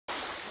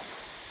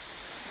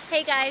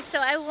Hey guys, so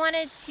I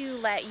wanted to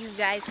let you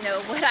guys know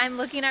what I'm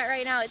looking at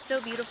right now. It's so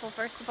beautiful.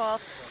 First of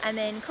all, I'm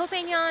in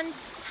Phangan,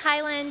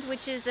 Thailand,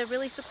 which is a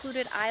really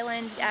secluded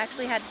island. You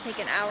actually had to take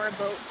an hour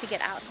boat to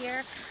get out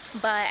here,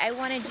 but I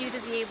wanted you to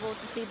be able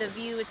to see the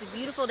view. It's a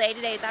beautiful day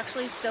today. It's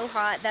actually so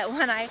hot that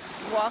when I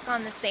walk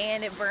on the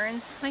sand, it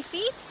burns my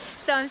feet.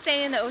 So I'm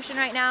staying in the ocean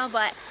right now,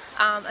 but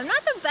I'm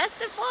not the best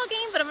at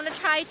vlogging, but I'm gonna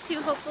try to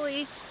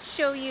hopefully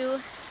show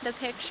you the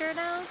picture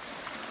now,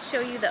 show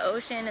you the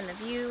ocean and the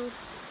view.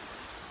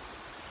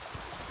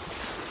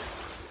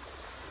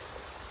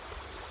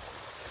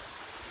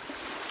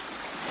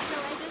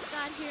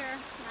 Here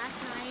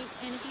last night,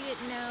 and if you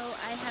didn't know,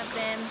 I have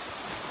been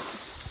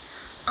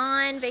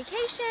on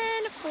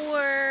vacation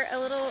for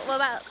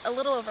about a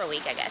little over a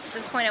week, I guess. At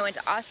this point I went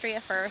to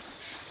Austria first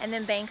and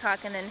then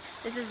Bangkok, and then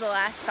this is the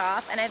last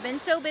stop, and I've been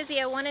so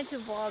busy. I wanted to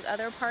vlog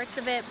other parts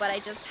of it, but I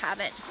just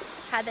haven't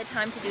had the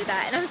time to do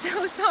that, and I'm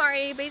so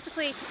sorry.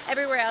 Basically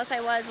everywhere else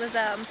I was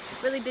a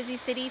really busy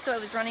city, so I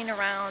was running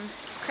around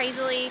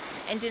crazily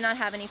and did not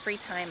have any free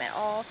time at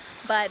all.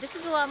 But this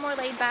is a lot more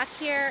laid back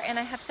here, and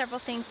I have several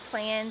things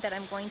planned that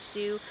I'm going to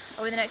do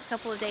over the next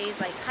couple of days,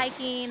 like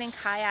hiking and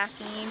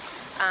kayaking,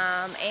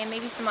 and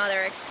maybe some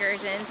other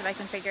excursions if I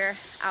can figure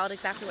out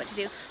exactly what to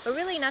do. But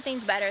really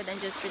nothing's better than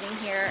just sitting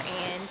here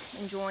and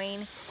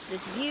enjoying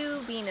this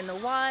view, being in the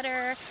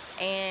water,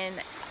 and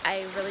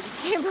I really just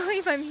can't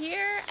believe I'm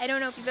here. I don't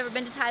know if you've ever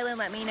been to Thailand.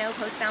 Let me know.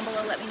 Post down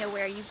below. Let me know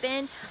where you've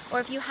been. Or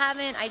if you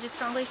haven't, I just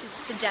strongly should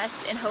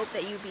suggest and hope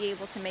that you'll be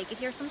able to make it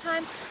here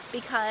sometime,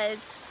 because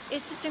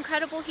it's just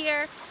incredible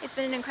here. It's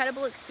been an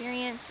incredible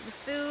experience. The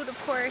food, of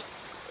course,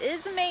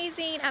 is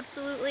amazing,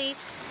 absolutely.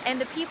 And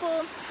the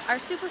people are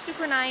super,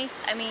 super nice.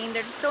 I mean,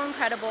 they're just so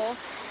incredible.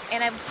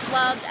 And I've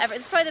loved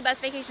it's probably the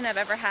best vacation I've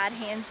ever had,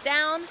 hands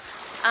down.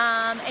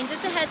 And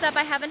just a heads up,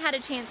 I haven't had a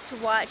chance to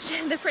watch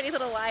the Pretty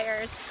Little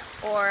Liars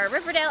or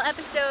Riverdale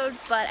episodes,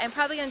 but I'm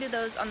probably gonna do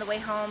those on the way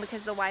home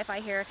because the Wi-Fi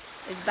here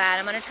is bad.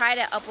 I'm gonna try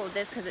to upload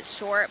this because it's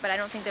short, but I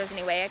don't think there's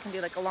any way I can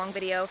do like a long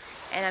video,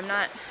 and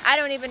I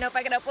don't even know if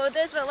I can upload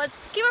this, but let's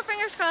keep our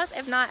fingers crossed.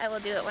 If not, I will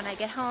do it when I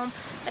get home.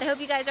 But I hope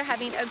you guys are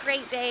having a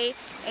great day,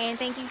 and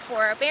thank you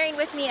for bearing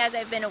with me as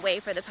I've been away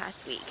for the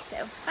past week.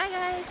 So bye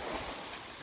guys.